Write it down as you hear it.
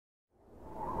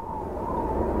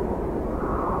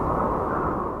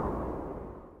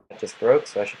just broke,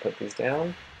 so I should put these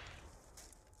down.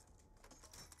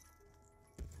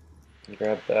 And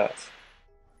grab that.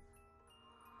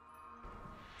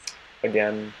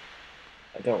 Again,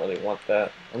 I don't really want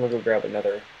that. I'm gonna go grab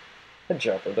another head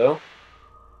chopper though.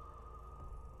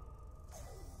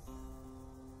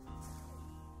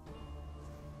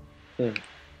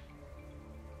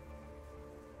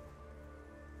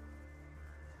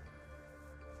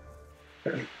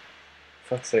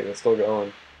 Fuck's sake, it's still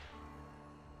going.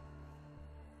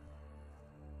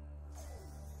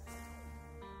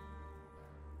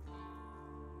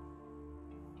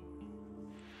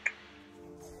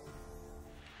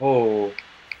 Oh,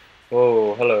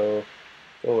 oh, hello.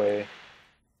 Go away.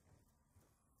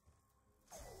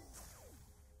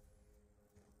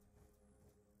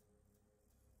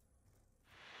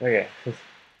 Okay.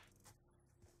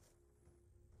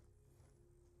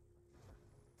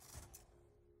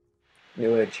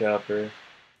 New head chopper.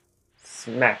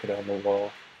 Smack it on the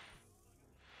wall.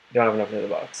 Don't have enough in the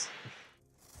box.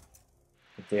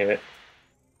 Damn it.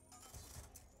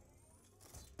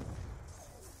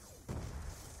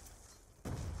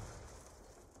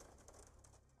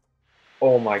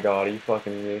 Oh my god, are you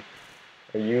fucking me?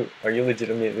 Are you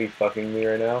legitimately fucking me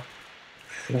right now?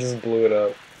 I just blew it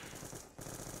up.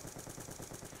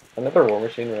 Another war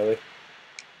machine, really?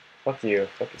 Fuck you.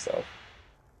 Fuck yourself.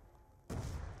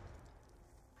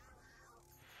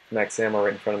 Max ammo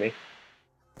right in front of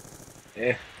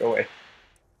me. Go away.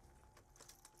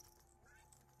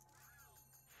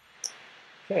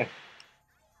 Okay.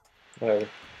 Whatever.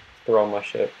 Throw all my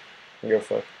shit. And go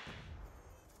fuck.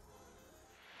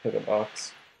 Hit the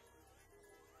box.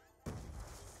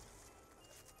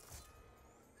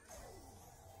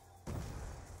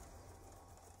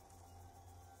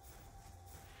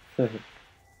 This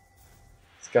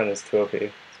gun is too OP.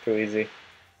 It's too easy.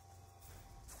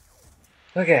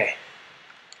 Okay.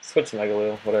 Switch to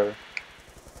Megaloo, whatever.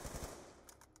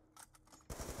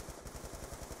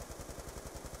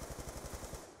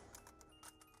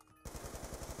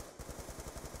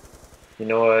 You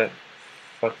know what?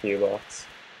 Fuck you, box.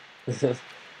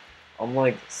 I'm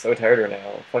like so tired right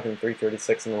now. Fucking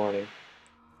 3:36 in the morning.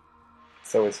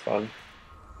 It's always fun.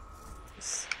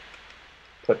 Just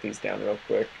put these down real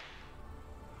quick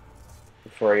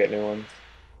before I get new ones.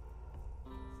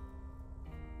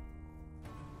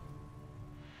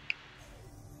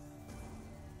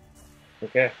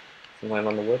 Okay. Some land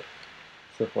on the wood.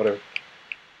 Whatever.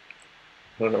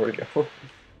 I don't know where to go.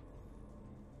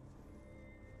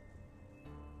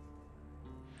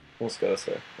 Let's go this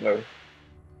way. Whatever.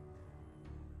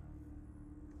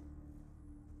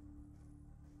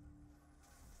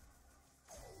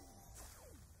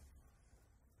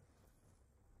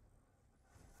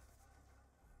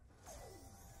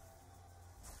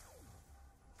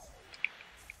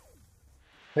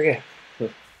 Okay.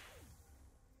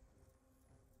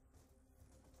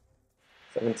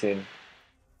 17.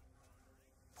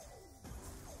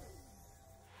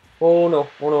 Oh no.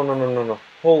 Oh no, no, no, no, no.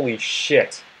 Holy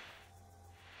shit.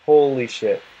 Holy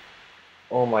shit.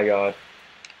 Oh my god.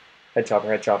 Head chopper,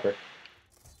 head chopper.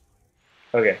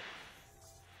 Okay.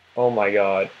 Oh my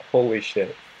god. Holy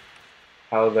shit.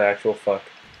 How the actual fuck?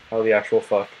 How the actual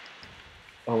fuck?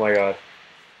 Oh my god.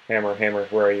 Hammer, hammer,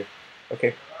 where are you?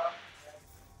 Okay.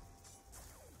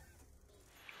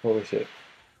 Holy shit.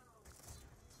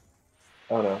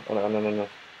 Oh no, oh no, no, no, no.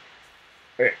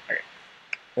 Okay, okay.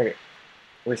 Okay.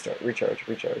 Restart, recharge,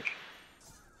 recharge.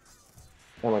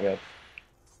 Oh my god.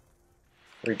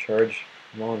 Recharge.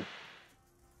 Come on.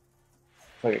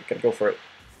 Okay, gotta go for it.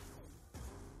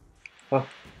 Huh.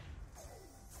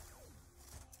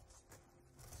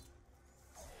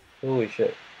 Holy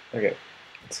shit. Okay.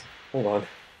 Hold on.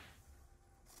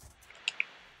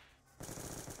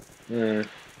 Hmm.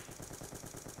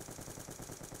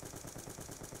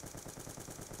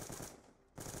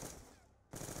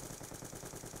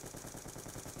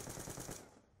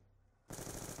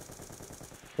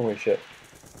 Holy shit.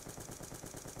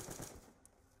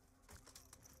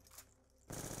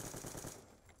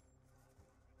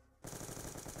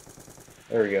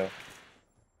 There we go.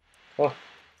 Oh.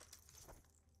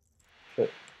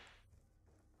 Shit.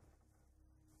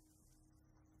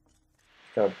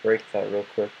 Gotta break that real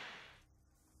quick.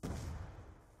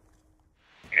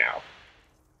 Ow.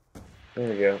 There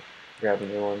we go. Grab a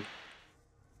new one.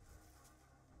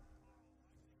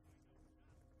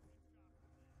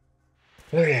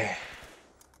 Okay.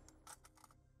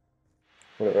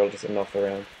 Whatever, I'll just enough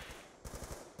around.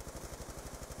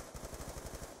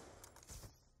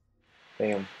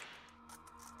 Bam.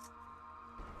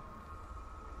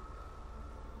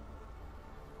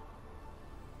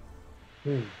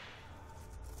 Hmm.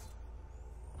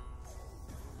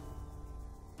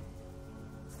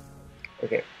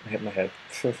 Okay, I hit my head.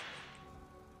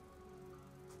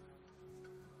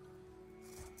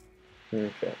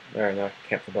 Okay, alright, now I can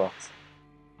camp the box.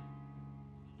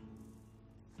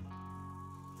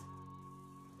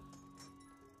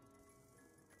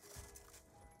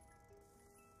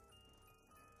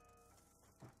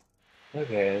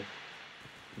 Okay,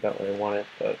 don't really want it,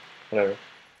 but whatever.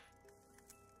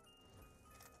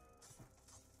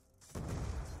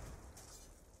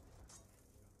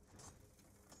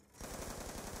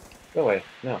 Go away.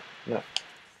 No, no.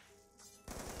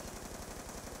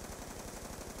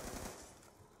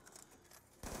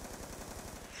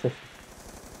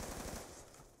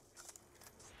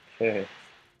 Okay.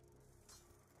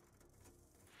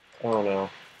 Oh no.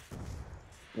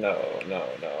 No, no,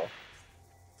 no.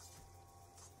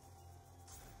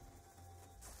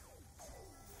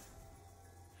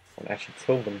 Actually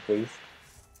kill them, please.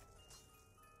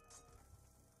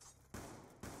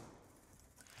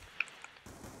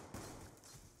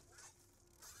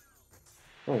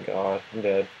 Oh my god, I'm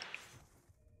dead.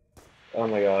 Oh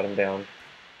my god, I'm down.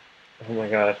 Oh my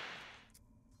god.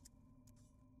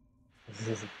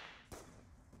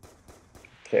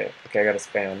 Okay, okay, I gotta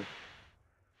spam.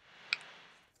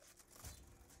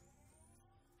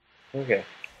 Okay.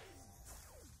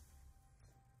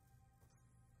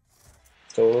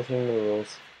 Still listening to the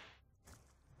rules.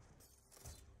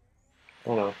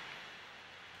 Oh no.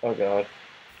 Oh god.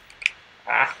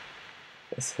 Ah!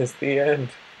 This is the end.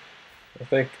 I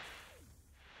think.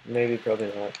 Maybe,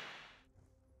 probably not.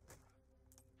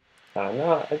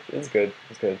 No, it's good.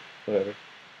 It's good. Whatever.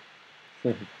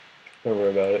 Don't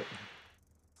worry about it.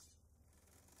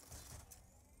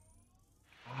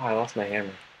 Ah, I lost my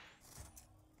hammer.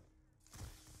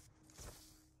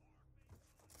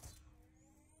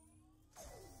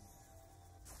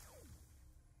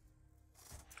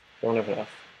 Don't have enough.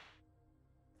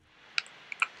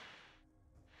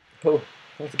 Oh,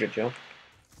 that was a good jump.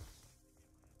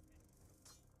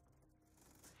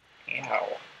 Ow.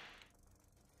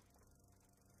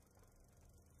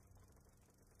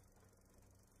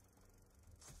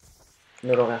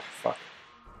 No, don't have. Fuck.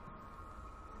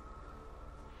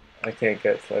 I can't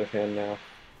get sleight of hand now.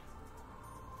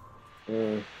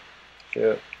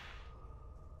 Shit.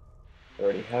 I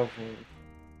already have one.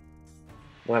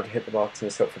 We'll have to hit the box and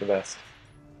just hope for the best.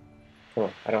 Come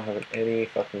on, I don't have any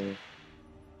fucking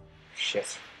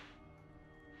shit.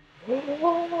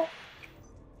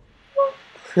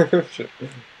 Shit.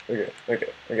 Okay, okay,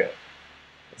 okay.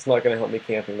 It's not gonna help me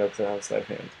camping though because I don't have sleight of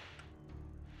hand.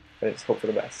 I just hope for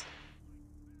the best.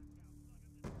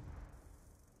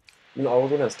 No, we'll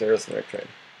go downstairs in the right train.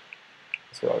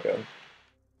 That's where I'll go.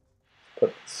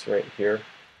 Put this right here.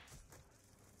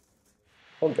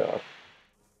 Oh god.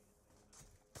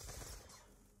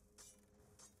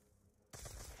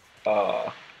 Uh,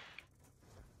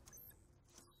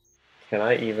 can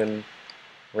I even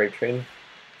rape train?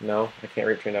 No, I can't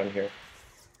rape train down here.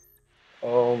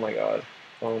 Oh my god.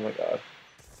 Oh my god.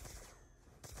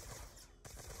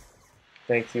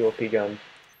 Thank you, OP gun.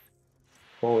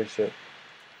 Holy shit.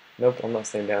 Nope, I'm not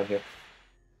staying down here.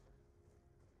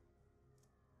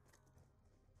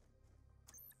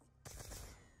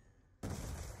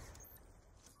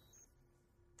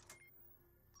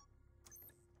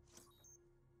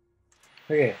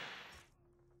 Okay.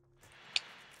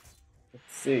 Let's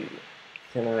see.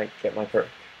 Can I get my perk?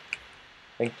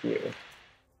 Thank you.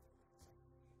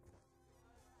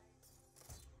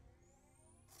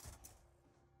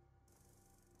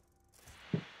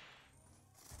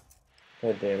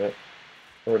 God damn it.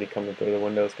 Already coming through the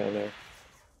windows down there.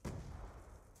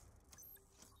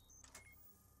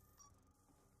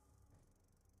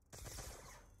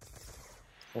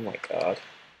 Oh my god.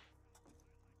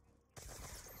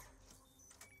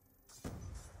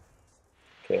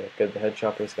 Okay, good, the head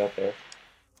choppers got there.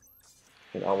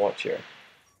 And I'll watch here.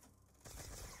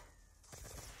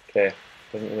 Okay,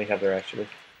 doesn't really have there actually.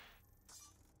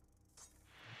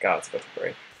 God, it's about to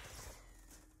break.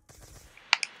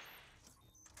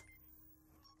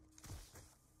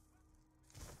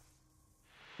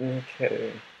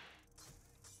 Okay.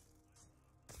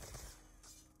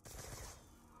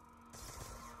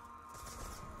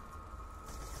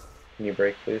 Can you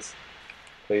break, please?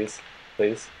 Please?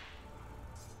 Please?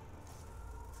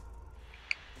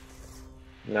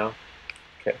 No?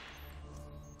 Okay.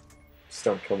 Just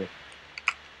don't kill me.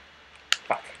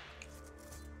 Fuck.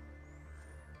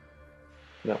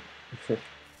 No.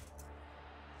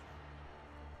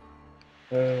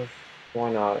 uh,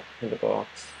 why not in the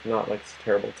box? Not like it's a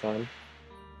terrible time.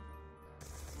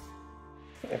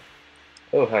 Yeah.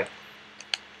 Oh, hi.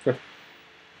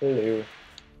 Hello.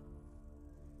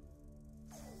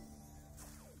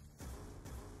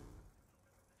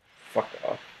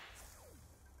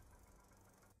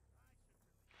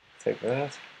 Take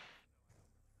that.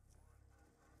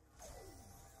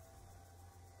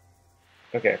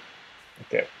 Okay.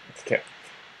 Okay. Okay.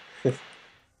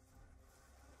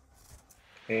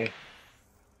 Okay.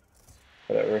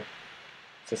 Whatever.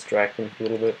 Distract him a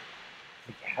little bit.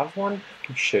 We have one?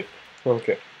 Oh shit.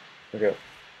 Okay. Okay.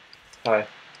 Hi.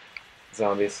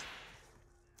 Zombies.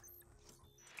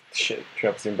 Shit.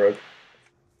 Trapezium broke.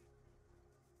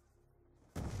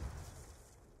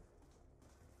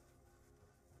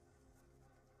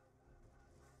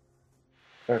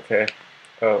 Okay.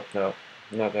 Oh, no.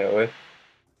 Not that way.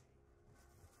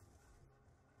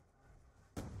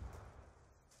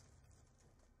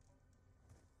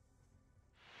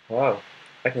 Wow.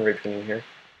 I can reach in here.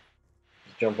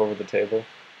 Just jump over the table.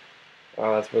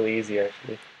 Wow, that's really easy,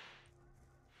 actually.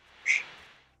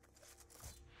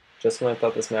 Just when I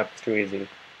thought this map was too easy,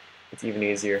 it's even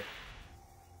easier.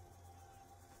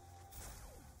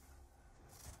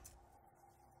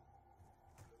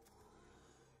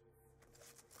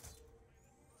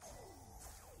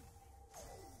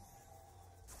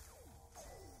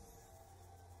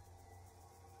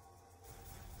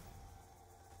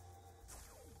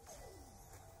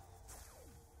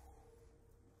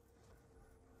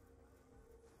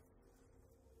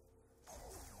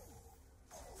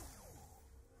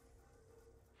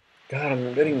 God,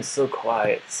 I'm getting so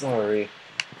quiet. Sorry.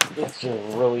 It's just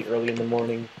really early in the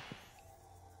morning.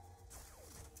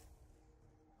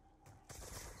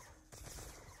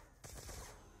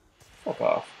 Fuck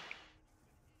off.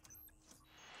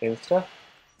 Insta?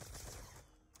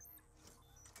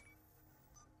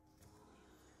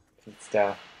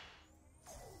 Insta.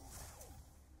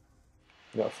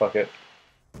 No, fuck it.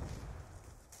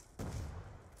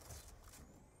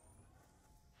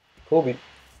 Colby.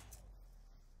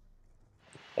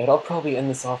 And I'll probably end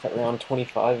this off at round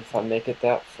 25 if I make it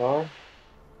that far.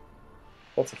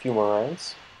 That's a few more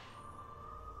rounds.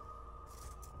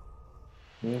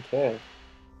 Okay.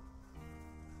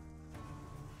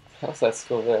 How's that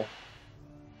still there?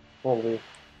 Holy.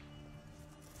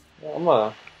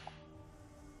 Yeah,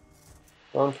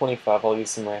 round 25, I'll use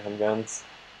some random guns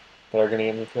that are gonna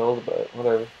get me killed, but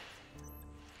whatever.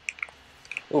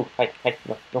 Ooh, hi, no,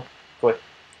 no, go away.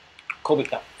 Colby,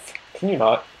 no. Can you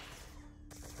not?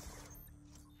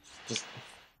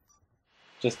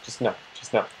 Just, just no.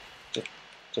 Just no.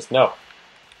 Just no.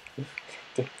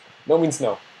 No means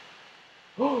no.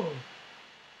 Oh.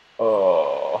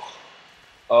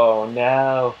 Oh,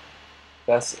 now.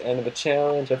 That's the end of the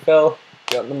challenge. I fell.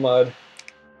 Got in the mud.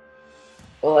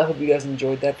 Well, I hope you guys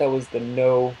enjoyed that. That was the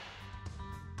no...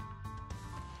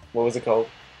 What was it called?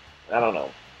 I don't know.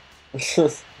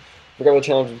 Forgot what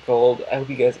challenge was called. I hope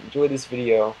you guys enjoyed this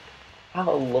video. Have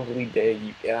a lovely day,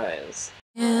 you guys.